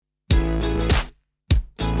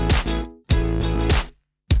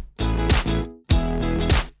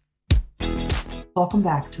Welcome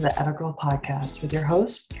back to the Etagirl podcast with your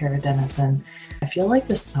host, Kara Dennison. I feel like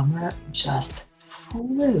the summer just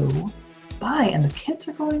flew by and the kids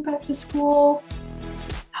are going back to school.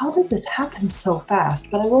 How did this happen so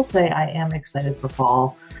fast? But I will say I am excited for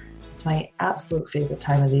fall. It's my absolute favorite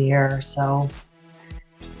time of the year, so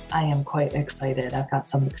I am quite excited. I've got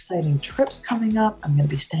some exciting trips coming up. I'm going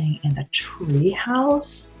to be staying in a tree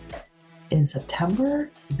house in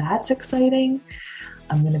September. That's exciting.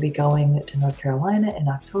 I'm going to be going to North Carolina in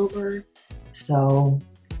October. So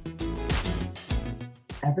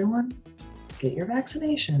everyone, get your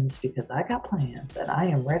vaccinations because I got plans and I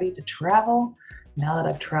am ready to travel. Now that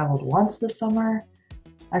I've traveled once this summer,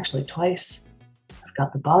 actually twice, I've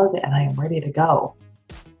got the bug and I am ready to go.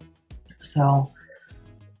 So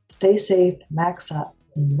stay safe, mask up,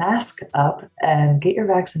 and get your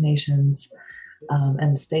vaccinations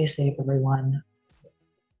and stay safe, everyone.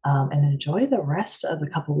 And enjoy the rest of the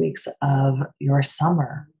couple weeks of your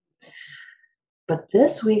summer. But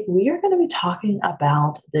this week, we are going to be talking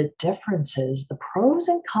about the differences, the pros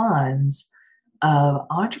and cons of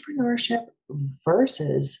entrepreneurship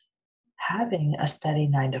versus having a steady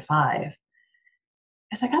 9 to 5.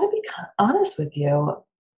 Because I got to be honest with you,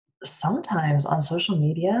 sometimes on social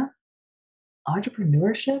media,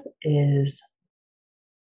 entrepreneurship is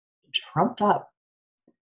trumped up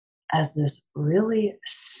as this really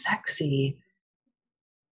sexy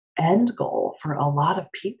end goal for a lot of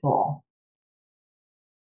people.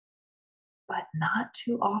 But not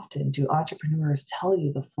too often do entrepreneurs tell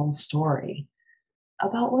you the full story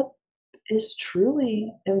about what is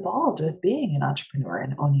truly involved with being an entrepreneur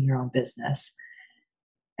and owning your own business.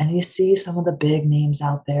 And you see some of the big names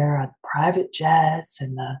out there on private jets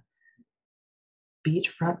and the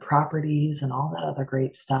beachfront properties and all that other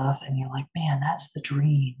great stuff. And you're like, man, that's the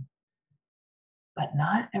dream. But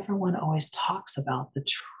not everyone always talks about the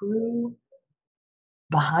true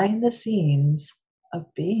behind the scenes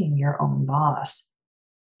of being your own boss.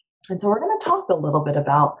 And so we're going to talk a little bit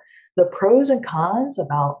about the pros and cons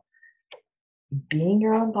about being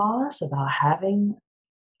your own boss, about having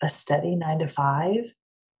a steady 9 to 5,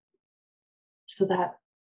 so that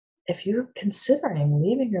if you're considering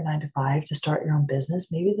leaving your 9 to 5 to start your own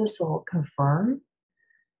business, maybe this will confirm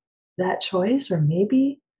that choice, or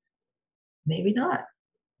maybe not.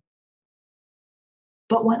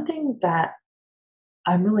 But one thing that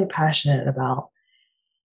I'm really passionate about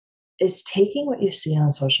is taking what you see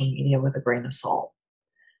on social media with a grain of salt.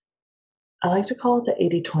 I like to call it the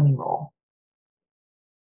 80-20 rule.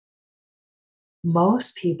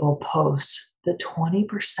 Most people post the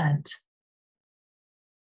 20%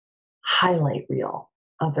 highlight reel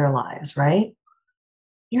of their lives, right?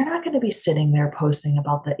 You're not going to be sitting there posting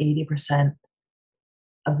about the 80%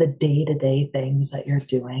 of the day-to-day things that you're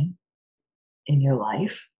doing in your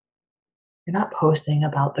life. You're not posting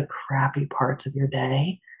about the crappy parts of your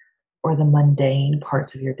day or the mundane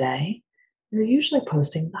parts of your day. You're usually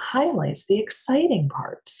posting the highlights, the exciting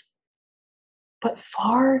parts. But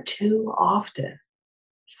far too often,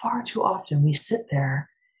 we sit there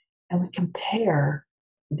and we compare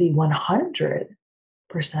the 100%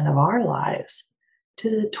 of our lives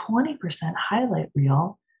to the 20% highlight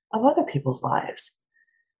reel of other people's lives.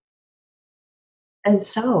 And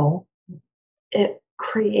so it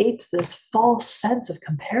creates this false sense of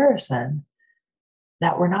comparison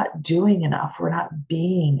that we're not doing enough, we're not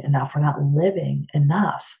being enough, we're not living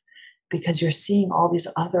enough, because you're seeing all these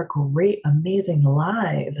other great, amazing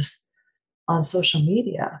lives on social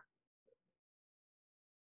media.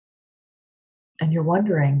 And you're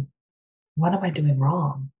wondering, what am I doing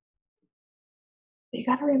wrong? You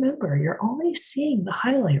got to remember, you're only seeing the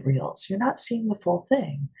highlight reels. You're not seeing the full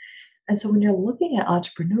thing. And so when you're looking at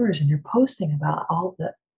entrepreneurs and you're posting about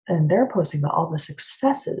they're posting about all the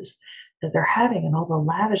successes that they're having and all the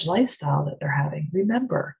lavish lifestyle that they're having,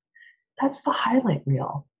 remember, that's the highlight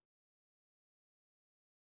reel.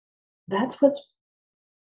 That's what's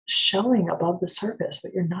showing above the surface.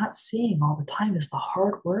 What you're not seeing all the time is the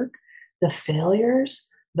hard work, the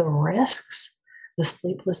failures, the risks, the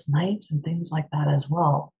sleepless nights, and things like that as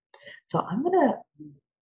well. So I'm going to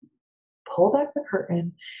pull back the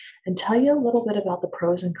curtain and tell you a little bit about the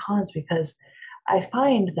pros and cons, because I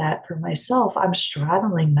find that for myself, I'm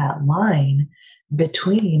straddling that line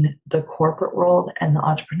between the corporate world and the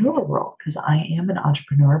entrepreneurial world, because I am an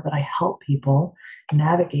entrepreneur, but I help people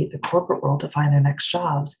navigate the corporate world to find their next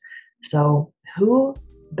jobs. So who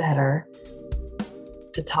better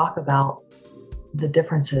to talk about the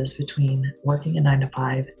differences between working a 9 to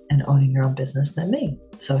 5 and owning your own business than me?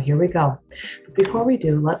 So here we go. But before we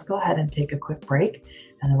do, let's go ahead and take a quick break,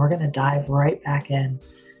 and then we're going to dive right back in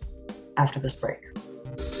after this break.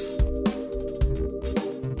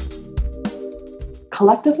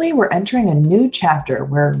 Collectively, we're entering a new chapter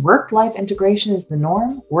where work-life integration is the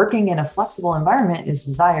norm, working in a flexible environment is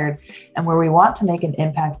desired, and where we want to make an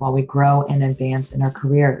impact while we grow and advance in our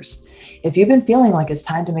careers. If you've been feeling like it's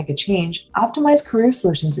time to make a change, Optimized Career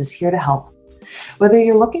Solutions is here to help. Whether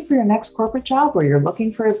you're looking for your next corporate job or you're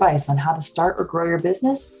looking for advice on how to start or grow your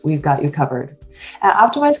business, we've got you covered. At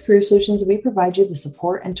Optimized Career Solutions, we provide you the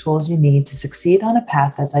support and tools you need to succeed on a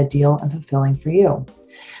path that's ideal and fulfilling for you.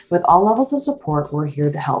 With all levels of support, we're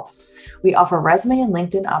here to help. We offer resume and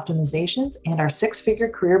LinkedIn optimizations and our 6-figure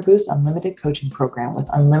Career Boost Unlimited coaching program with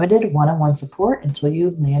unlimited one-on-one support until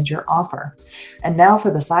you land your offer. And now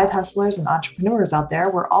for the side hustlers and entrepreneurs out there,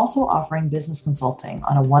 we're also offering business consulting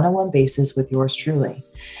on a one-on-one basis with yours truly.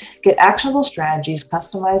 Get actionable strategies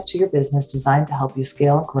customized to your business designed to help you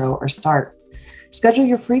scale, grow, or start. Schedule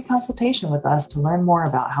your free consultation with us to learn more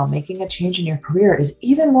about how making a change in your career is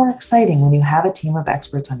even more exciting when you have a team of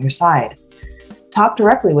experts on your side. Talk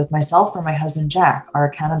directly with myself or my husband, Jack, our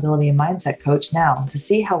accountability and mindset coach now to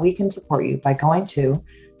see how we can support you by going to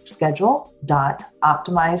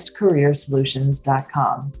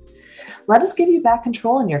schedule.optimizedcareersolutions.com. Let us give you back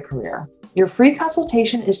control in your career. Your free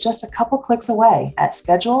consultation is just a couple clicks away at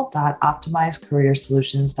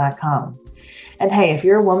schedule.optimizedcareersolutions.com. And hey, if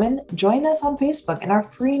you're a woman, join us on Facebook in our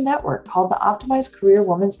free network called the Optimized Career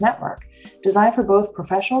Women's Network, designed for both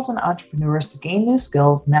professionals and entrepreneurs to gain new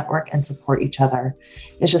skills, network, and support each other.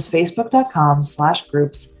 It's just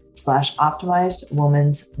facebook.com/groups/Optimized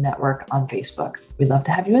Women's Network on Facebook. We'd love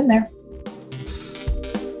to have you in there.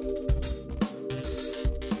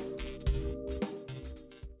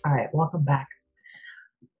 All right, welcome back.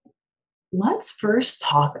 Let's first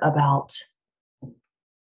talk about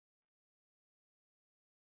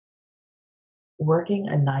working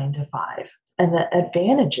a 9-to-5 and the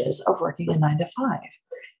advantages of working a 9-to-5.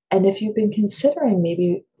 And if you've been considering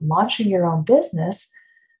maybe launching your own business,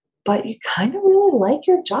 but you kind of really like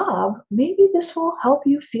your job, maybe this will help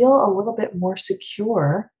you feel a little bit more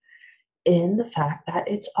secure in the fact that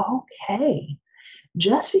it's okay.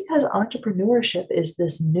 Just because entrepreneurship is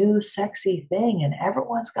this new sexy thing and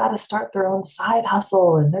everyone's got to start their own side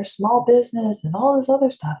hustle and their small business and all this other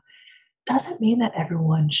stuff, doesn't mean that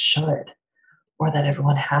everyone should or that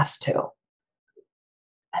everyone has to.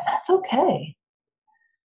 And that's okay.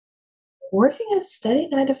 Working a steady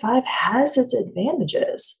 9-to-5 has its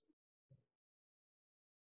advantages.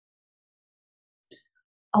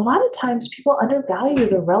 A lot of times people undervalue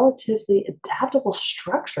the relatively adaptable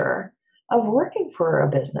structure of working for a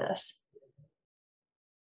business.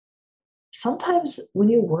 Sometimes when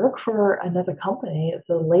you work for another company,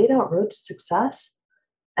 the laid out road to success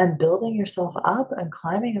and building yourself up and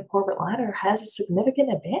climbing a corporate ladder has a significant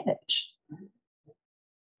advantage.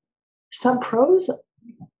 Some pros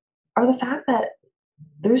are the fact that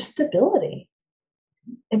there's stability.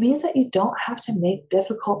 It means that you don't have to make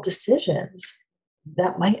difficult decisions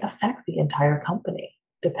that might affect the entire company,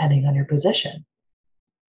 depending on your position.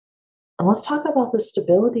 And let's talk about the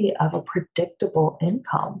stability of a predictable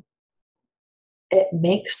income. It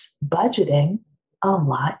makes budgeting a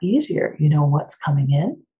lot easier. You know what's coming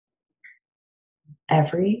in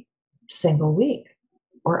every single week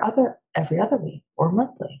or every other week or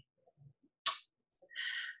monthly.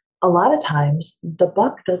 A lot of times the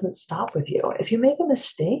buck doesn't stop with you. If you make a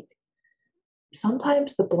mistake,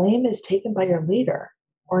 sometimes the blame is taken by your leader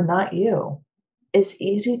or not you. It's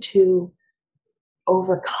easy to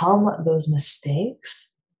overcome those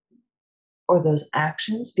mistakes or those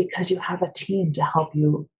actions because you have a team to help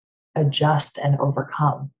you adjust and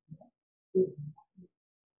overcome.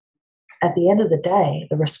 At the end of the day,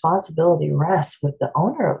 the responsibility rests with the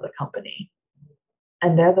owner of the company,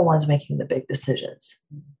 and they're the ones making the big decisions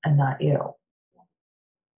and not you.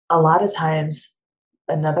 A lot of times,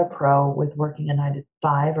 another pro with working a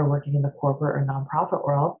 9-to-5 or working in the corporate or nonprofit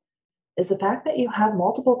world is the fact that you have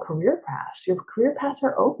multiple career paths. Your career paths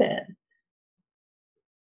are open.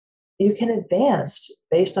 You can advance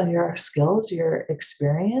based on your skills, your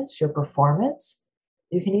experience, your performance.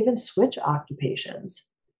 You can even switch occupations.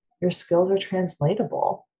 Your skills are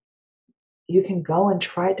translatable. You can go and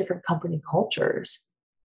try different company cultures.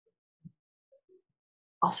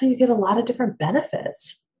 Also, you get a lot of different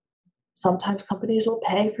benefits. Sometimes companies will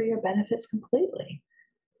pay for your benefits completely.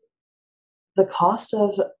 The cost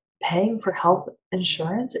of paying for health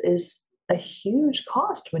insurance is a huge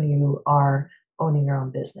cost when you are owning your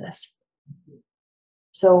own business.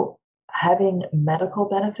 So having medical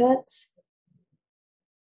benefits,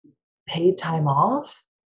 paid time off,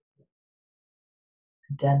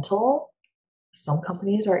 dental, some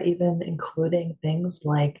companies are even including things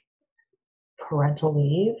like parental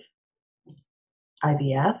leave,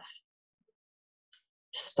 IVF,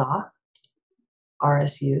 stock,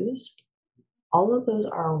 RSUs. All of those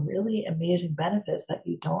are really amazing benefits that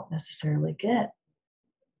you don't necessarily get,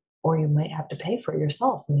 or you might have to pay for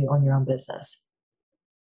yourself when you own your own business.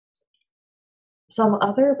 Some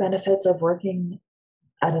other benefits of working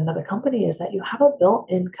at another company is that you have a built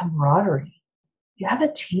in camaraderie. You have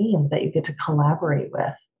a team that you get to collaborate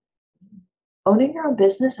with. Owning your own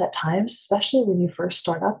business at times, especially when you first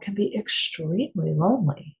start up, can be extremely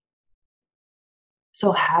lonely.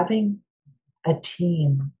 So, having a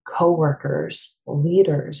team, coworkers,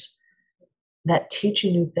 leaders that teach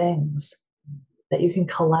you new things, that you can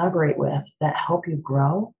collaborate with, that help you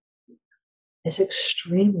grow, is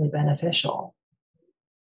extremely beneficial.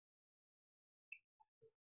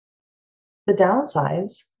 The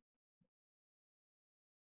downsides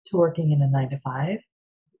to working in a 9 to 5,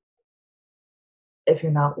 if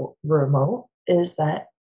you're not remote, is that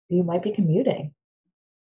you might be commuting.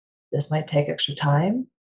 This might take extra time,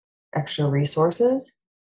 extra resources.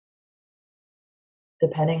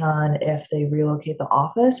 Depending on if they relocate the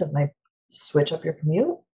office, it might switch up your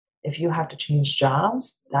commute. If you have to change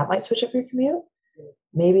jobs, that might switch up your commute.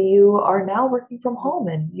 Maybe you are now working from home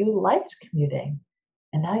and you liked commuting.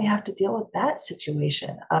 And now you have to deal with that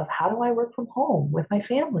situation of how do I work from home with my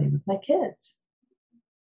family, with my kids?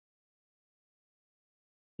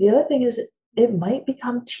 The other thing is it might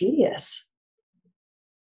become tedious.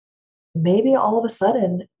 Maybe all of a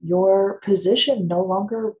sudden your position no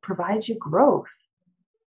longer provides you growth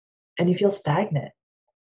and you feel stagnant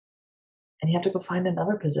and you have to go find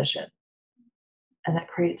another position. And that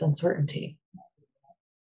creates uncertainty.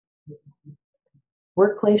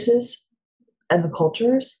 Workplaces and the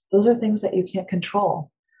cultures, those are things that you can't control.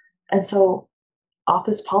 And so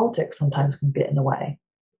office politics sometimes can get in the way.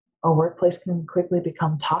 A workplace can quickly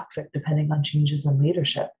become toxic depending on changes in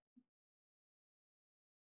leadership.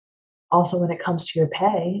 Also, when it comes to your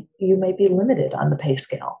pay, you may be limited on the pay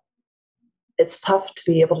scale. It's tough to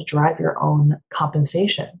be able to drive your own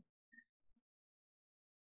compensation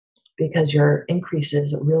because your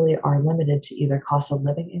increases really are limited to either cost of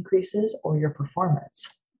living increases or your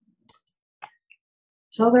performance.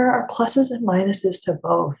 So there are pluses and minuses to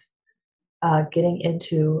both getting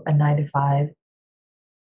into a 9 to 5,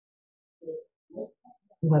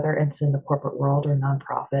 whether it's in the corporate world or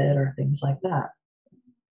nonprofit or things like that.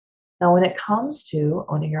 Now, when it comes to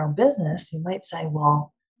owning your own business, you might say,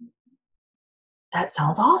 well, that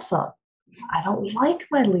sounds awesome. I don't like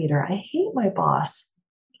my leader. I hate my boss.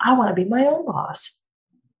 I want to be my own boss.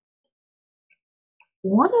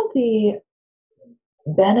 One of the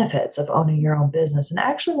benefits of owning your own business, and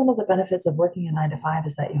actually one of the benefits of working a 9 to 5,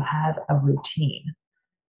 is that you have a routine.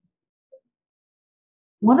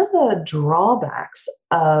 One of the drawbacks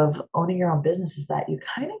of owning your own business is that you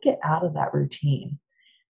kind of get out of that routine.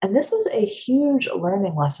 And this was a huge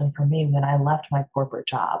learning lesson for me when I left my corporate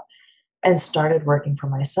job and started working for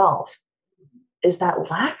myself, is that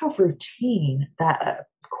lack of routine that a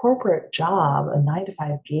corporate job, a 9 to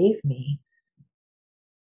 5 gave me.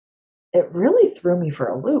 It really threw me for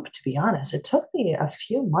a loop, to be honest. It took me a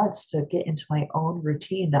few months to get into my own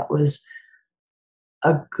routine that was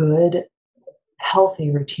a good, healthy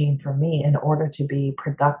routine for me in order to be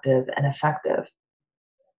productive and effective.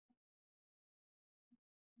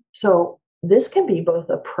 So, this can be both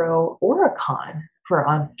a pro or a con for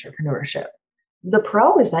entrepreneurship. The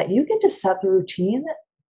pro is that you get to set the routine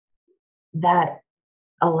that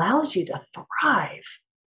allows you to thrive.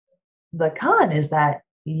 The con is that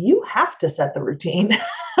you have to set the routine.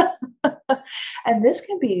 And this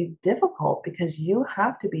can be difficult because you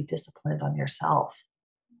have to be disciplined on yourself.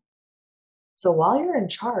 So while you're in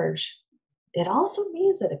charge, it also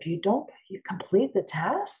means that if you complete the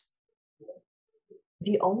task,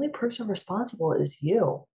 the only person responsible is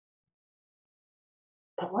you.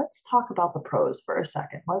 But let's talk about the pros for a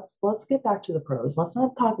second. Let's get back to the pros. Let's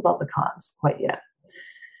not talk about the cons quite yet.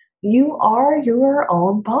 You are your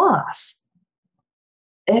own boss.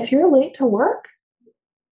 If you're late to work,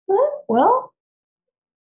 well,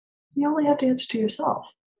 you only have to answer to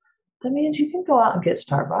yourself. That means you can go out and get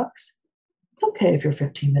Starbucks. It's okay if you're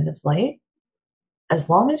 15 minutes late, as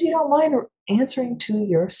long as you don't mind answering to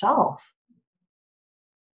yourself.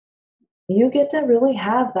 You get to really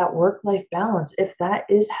have that work-life balance if that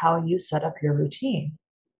is how you set up your routine.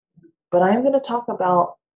 But I'm going to talk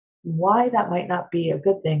about why that might not be a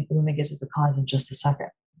good thing when we get to the cons in just a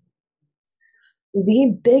second.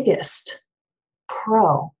 The biggest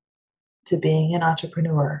pro to being an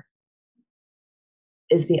entrepreneur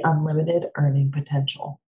is the unlimited earning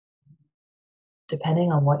potential.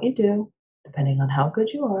 Depending on what you do, depending on how good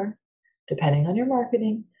you are, depending on your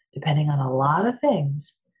marketing, depending on a lot of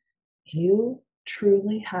things, you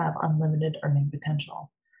truly have unlimited earning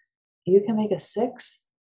potential. You can make a six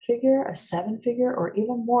figure, a seven figure, or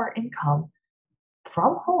even more income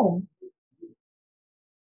from home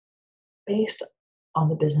based on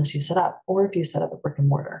the business you set up, or if you set up a brick and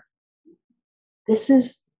mortar. This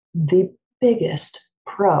is the biggest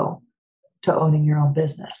pro to owning your own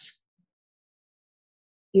business.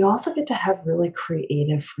 You also get to have really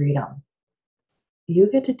creative freedom. You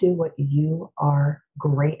get to do what you are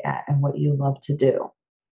great at and what you love to do.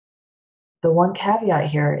 The one caveat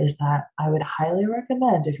here is that I would highly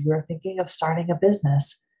recommend, if you are thinking of starting a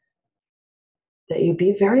business, that you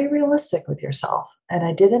be very realistic with yourself. And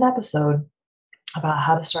I did an episode about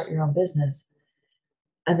how to start your own business.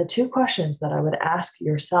 And the two questions that I would ask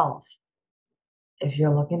yourself if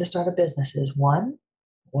you're looking to start a business is one,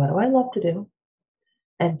 what do I love to do?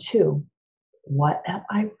 And two, what am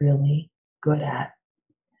I really good at?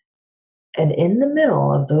 And in the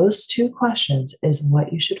middle of those two questions is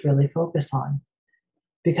what you should really focus on.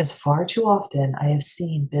 Because far too often I have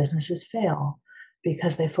seen businesses fail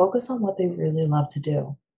because they focus on what they really love to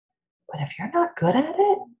do. But if you're not good at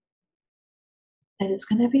it, then it's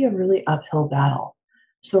going to be a really uphill battle.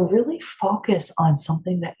 So really focus on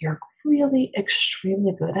something that you're really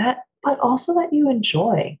extremely good at, but also that you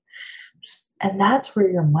enjoy. And that's where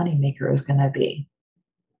your moneymaker is going to be.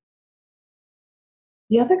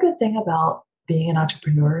 The other good thing about being an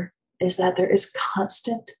entrepreneur is that there is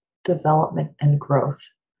constant development and growth.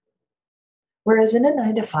 Whereas in a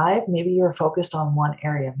 9 to 5, maybe you were focused on one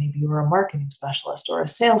area. Maybe you were a marketing specialist or a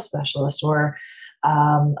sales specialist or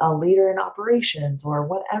a leader in operations or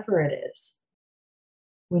whatever it is.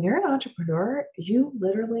 When you're an entrepreneur, you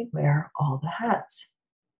literally wear all the hats.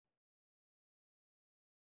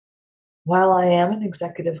 While I am an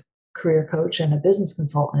executive career coach and a business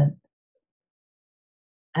consultant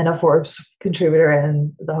and a Forbes contributor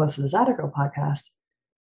and the host of the Zydeco podcast,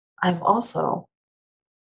 I'm also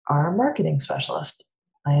our marketing specialist.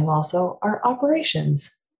 I am also our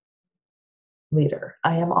operations leader.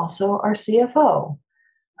 I am also our CFO.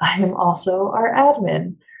 I am also our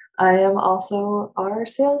admin. I am also our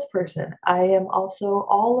salesperson. I am also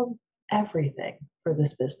all of everything for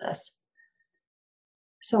this business.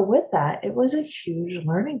 So, with that, it was a huge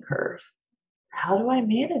learning curve. How do I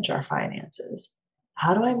manage our finances?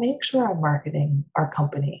 How do I make sure I'm marketing our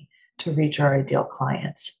company to reach our ideal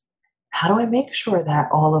clients? How do I make sure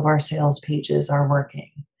that all of our sales pages are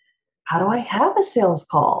working? How do I have a sales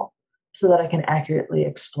call so that I can accurately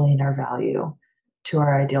explain our value to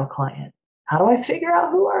our ideal client? How do I figure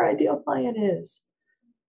out who our ideal client is?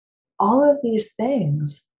 All of these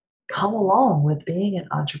things come along with being an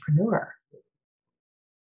entrepreneur.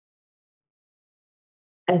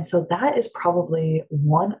 And so that is probably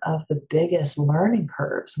one of the biggest learning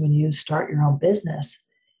curves when you start your own business.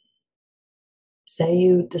 Say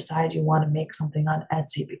you decide you want to make something on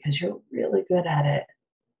Etsy because you're really good at it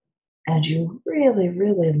and you really,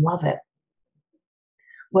 really love it.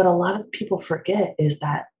 What a lot of people forget is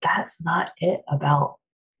that that's not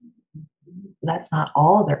that's not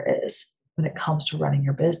all there is when it comes to running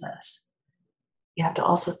your business. You have to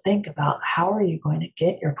also think about, how are you going to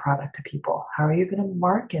get your product to people? How are you going to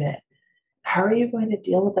market it? How are you going to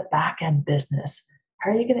deal with the back end business?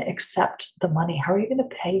 How are you going to accept the money? How are you going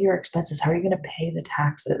to pay your expenses? How are you going to pay the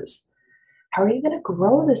taxes? How are you going to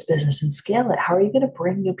grow this business and scale it? How are you going to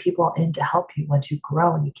bring new people in to help you once you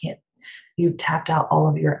grow and you've tapped out all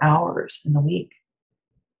of your hours in the week,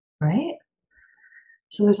 right?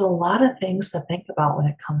 So there's a lot of things to think about when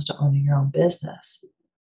it comes to owning your own business.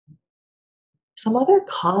 Some other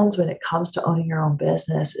cons when it comes to owning your own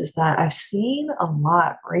business is that I've seen a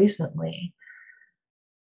lot recently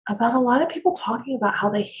about a lot of people talking about how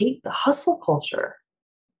they hate the hustle culture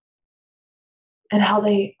and how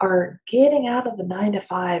they are getting out of the 9 to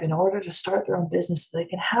 5 in order to start their own business so they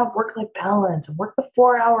can have work-life balance and work the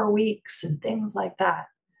 4-hour weeks and things like that.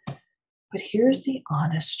 But here's the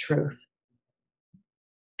honest truth.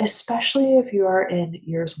 Especially if you are in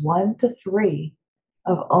years 1 to 3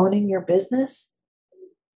 of owning your business,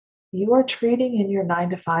 you are trading in your 9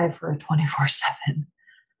 to 5 for a 24/7.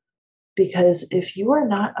 Because if you are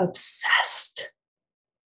not obsessed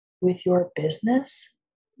with your business,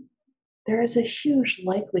 there is a huge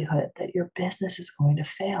likelihood that your business is going to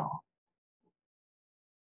fail.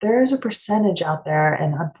 There is a percentage out there,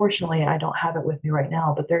 and unfortunately, I don't have it with me right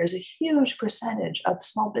now, but there is a huge percentage of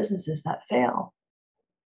small businesses that fail.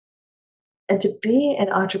 And to be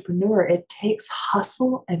an entrepreneur, it takes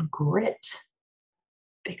hustle and grit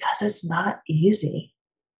because it's not easy.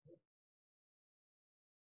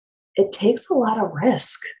 It takes a lot of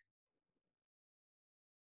risk.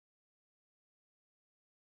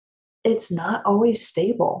 It's not always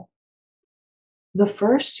stable. The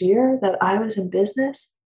first year that I was in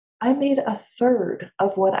business, I made a third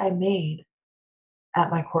of what I made at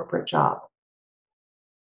my corporate job.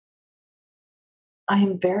 I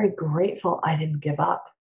am very grateful I didn't give up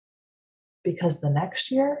because the next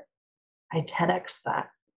year I 10x that.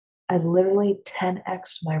 I literally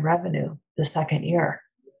 10x my revenue the second year,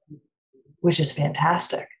 which is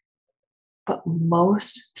fantastic. But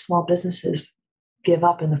most small businesses give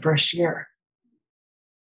up in the first year.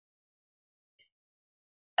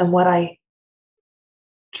 And what I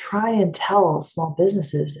try and tell small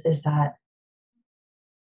businesses is that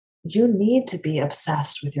you need to be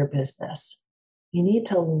obsessed with your business. You need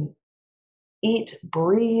to eat,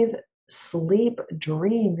 breathe, sleep,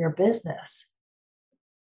 dream your business.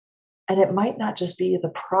 And it might not just be the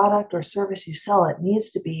product or service you sell, it needs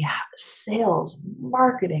to be sales,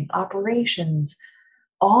 marketing, operations,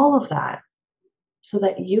 all of that, so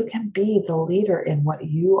that you can be the leader in what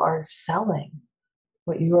you are selling,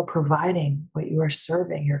 what you are providing, what you are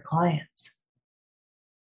serving your clients.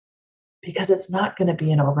 Because it's not going to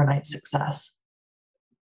be an overnight success.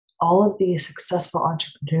 All of these successful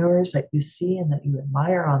entrepreneurs that you see and that you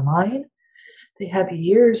admire online, they have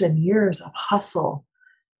years and years of hustle,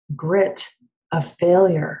 grit, of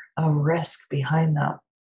failure, of risk behind them.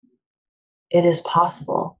 It is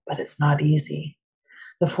possible, but it's not easy.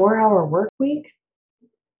 The 4-hour work week,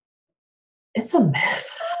 it's a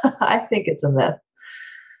myth. I think it's a myth.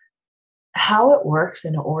 How it works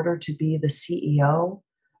in order to be the CEO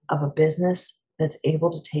of a business that's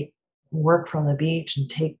able to take work from the beach and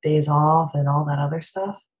take days off and all that other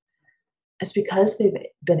stuff is because they've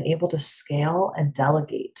been able to scale and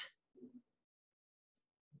delegate.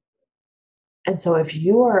 And so if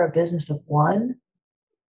you are a business of one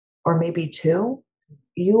or maybe two,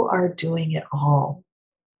 you are doing it all.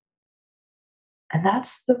 And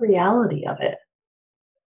that's the reality of it.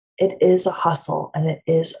 It is a hustle and it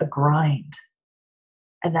is a grind.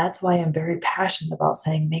 And that's why I'm very passionate about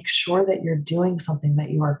saying make sure that you're doing something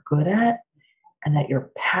that you are good at and that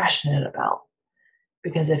you're passionate about.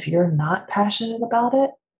 Because if you're not passionate about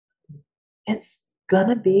it, it's going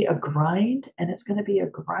to be a grind, and it's going to be a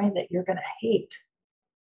grind that you're going to hate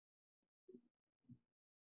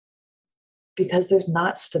because there's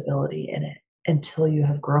not stability in it until you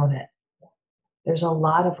have grown it. There's a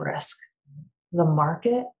lot of risk. The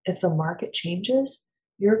market, if the market changes,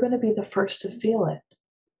 you're going to be the first to feel it.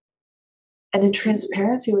 And in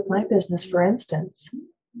transparency with my business, for instance,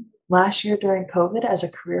 last year during COVID as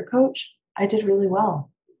a career coach, I did really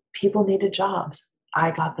well. People needed jobs.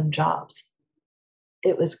 I got them jobs.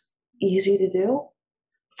 It was easy to do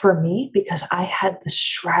for me because I had the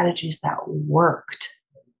strategies that worked.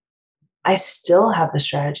 I still have the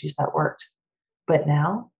strategies that worked. But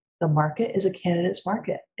now the market is a candidate's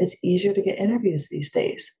market. It's easier to get interviews these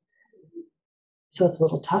days. So it's a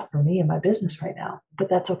little tough for me in my business right now, but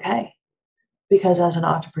that's okay. Because as an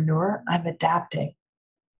entrepreneur, I'm adapting.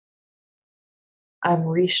 I'm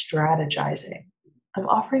re-strategizing. I'm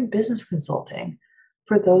offering business consulting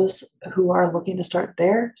for those who are looking to start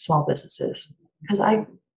their small businesses because I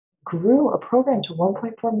grew a program to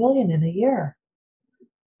 1.4 million in a year.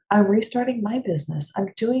 I'm restarting my business.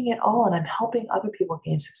 I'm doing it all and I'm helping other people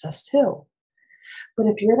gain success too. But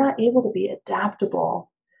if you're not able to be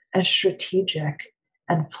adaptable and strategic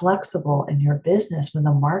and flexible in your business when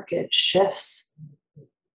the market shifts,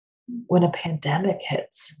 when a pandemic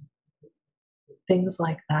hits, things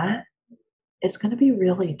like that, it's going to be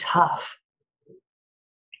really tough.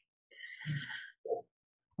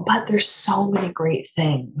 But there's so many great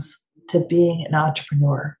things to being an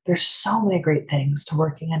entrepreneur. There's so many great things to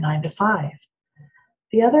working a 9 to 5.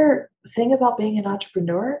 The other thing about being an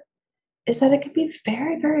entrepreneur is that it can be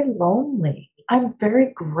very, very lonely. I'm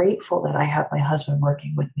very grateful that I have my husband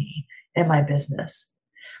working with me in my business.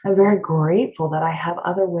 I'm very grateful that I have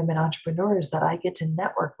other women entrepreneurs that I get to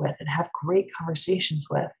network with and have great conversations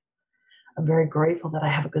with. I'm very grateful that I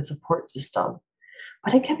have a good support system,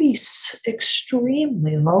 but it can be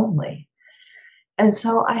extremely lonely. And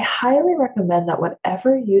so I highly recommend that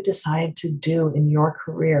whatever you decide to do in your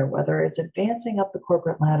career, whether it's advancing up the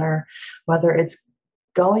corporate ladder, whether it's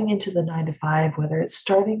going into the 9 to 5, whether it's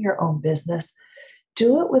starting your own business,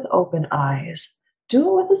 do it with open eyes. Do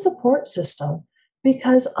it with a support system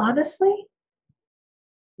because honestly,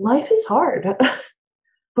 life is hard,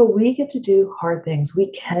 but we get to do hard things.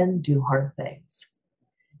 We can do hard things.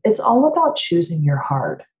 It's all about choosing your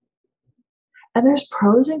hard. And there's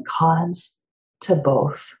pros and cons to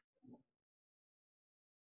both.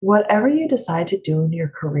 Whatever you decide to do in your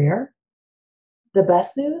career, the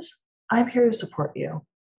best news, I'm here to support you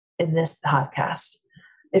in this podcast.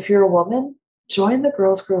 If you're a woman, join the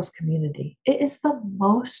Girls community. It is the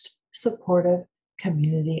most supportive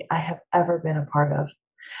community I have ever been a part of.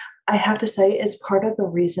 I have to say, it's part of the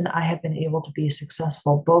reason I have been able to be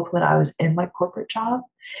successful, both when I was in my corporate job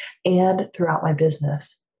and throughout my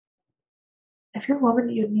business. If you're a woman,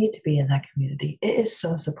 you need to be in that community. It is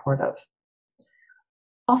so supportive.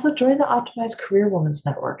 Also, join the Optimized Career Women's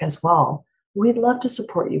Network as well. We'd love to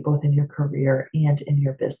support you both in your career and in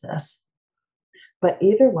your business. But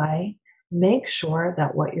either way, make sure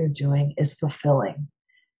that what you're doing is fulfilling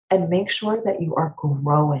and make sure that you are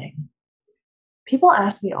growing. People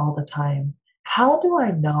ask me all the time, how do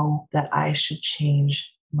I know that I should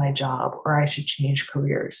change my job or I should change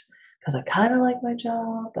careers? Because I kind of like my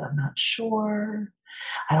job, but I'm not sure.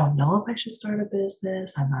 I don't know if I should start a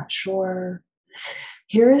business. I'm not sure.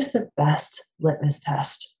 Here is the best litmus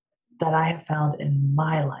test that I have found in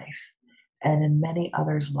my life and in many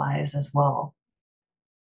others' lives as well.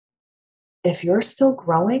 If you're still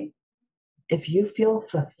growing, if you feel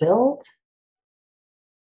fulfilled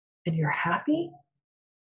and you're happy,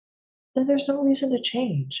 then there's no reason to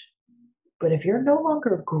change. But if you're no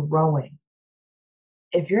longer growing,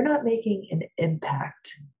 if you're not making an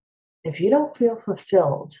impact, if you don't feel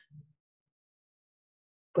fulfilled,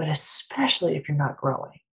 but especially if you're not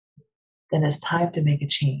growing, then it's time to make a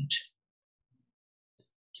change.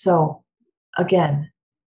 So again,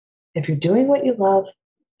 if you're doing what you love,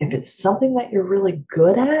 if it's something that you're really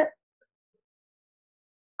good at,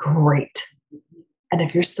 great. And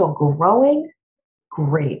if you're still growing,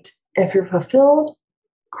 great. If you're fulfilled,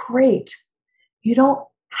 great. You don't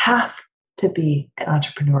have to be an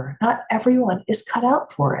entrepreneur. Not everyone is cut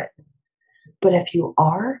out for it. But if you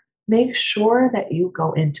are, make sure that you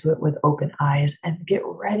go into it with open eyes and get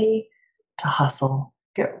ready to hustle.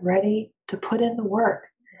 Get ready to put in the work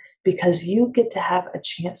because you get to have a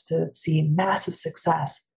chance to see massive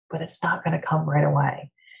success, but it's not going to come right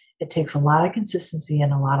away. It takes a lot of consistency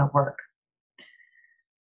and a lot of work.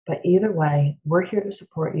 But either way, we're here to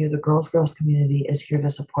support you. The Girls community is here to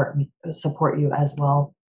support you as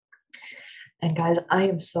well. And guys, I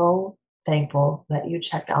am so thankful that you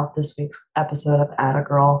checked out this week's episode of Atta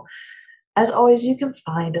Girl. As always, you can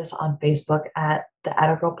find us on Facebook at the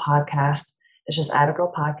Atta Girl Podcast. It's just Atta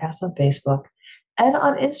Girl Podcast on Facebook. And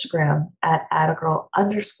on Instagram at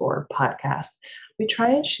 @attagirl_podcast. We try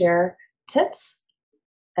and share tips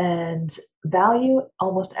and value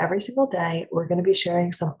almost every single day. We're going to be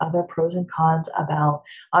sharing some other pros and cons about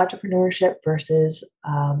entrepreneurship versus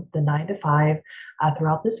the 9-to-5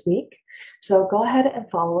 throughout this week. So go ahead and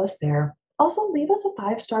follow us there. Also, leave us a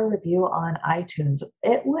 5-star review on iTunes.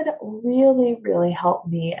 It would really, really help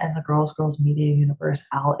me and the Girls Media Universe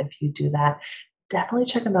out if you do that. Definitely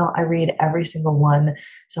check them out. I read every single one,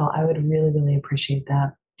 so I would really, really appreciate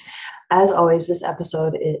that. As always, this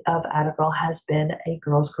episode of Atta Girl has been a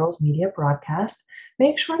Girls Media broadcast.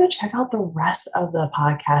 Make sure to check out the rest of the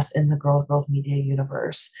podcasts in the Girls Media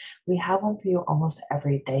universe. We have one for you almost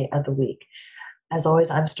every day of the week. As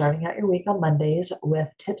always, I'm starting out your week on Mondays with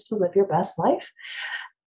tips to live your best life.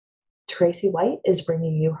 Tracy White is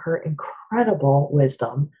bringing you her incredible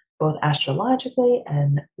wisdom, both astrologically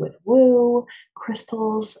and with woo,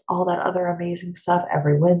 crystals, all that other amazing stuff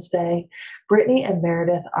every Wednesday. Brittany and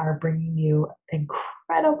Meredith are bringing you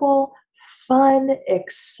incredible, fun,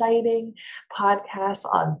 exciting podcasts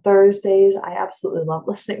on Thursdays. I absolutely love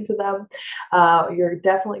listening to them. You're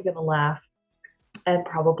definitely going to laugh and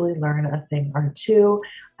probably learn a thing or two.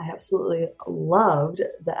 I absolutely loved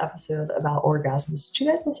the episode about orgasms. Did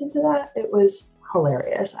you guys listen to that? It was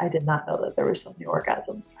hilarious. I did not know that there were so many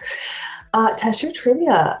orgasms. Test your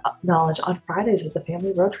trivia knowledge on Fridays with the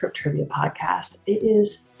Family Road Trip Trivia Podcast. It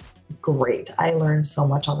is great. I learned so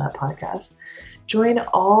much on that podcast. Join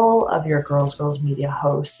all of your Girls Media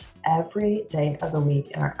hosts every day of the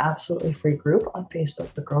week in our absolutely free group on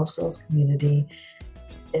Facebook, the Girls Community.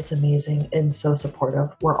 It's amazing and so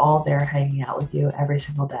supportive. We're all there hanging out with you every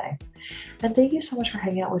single day. And thank you so much for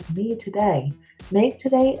hanging out with me today. Make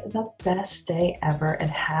today the best day ever and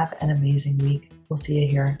have an amazing week. We'll see you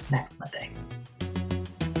here next Monday.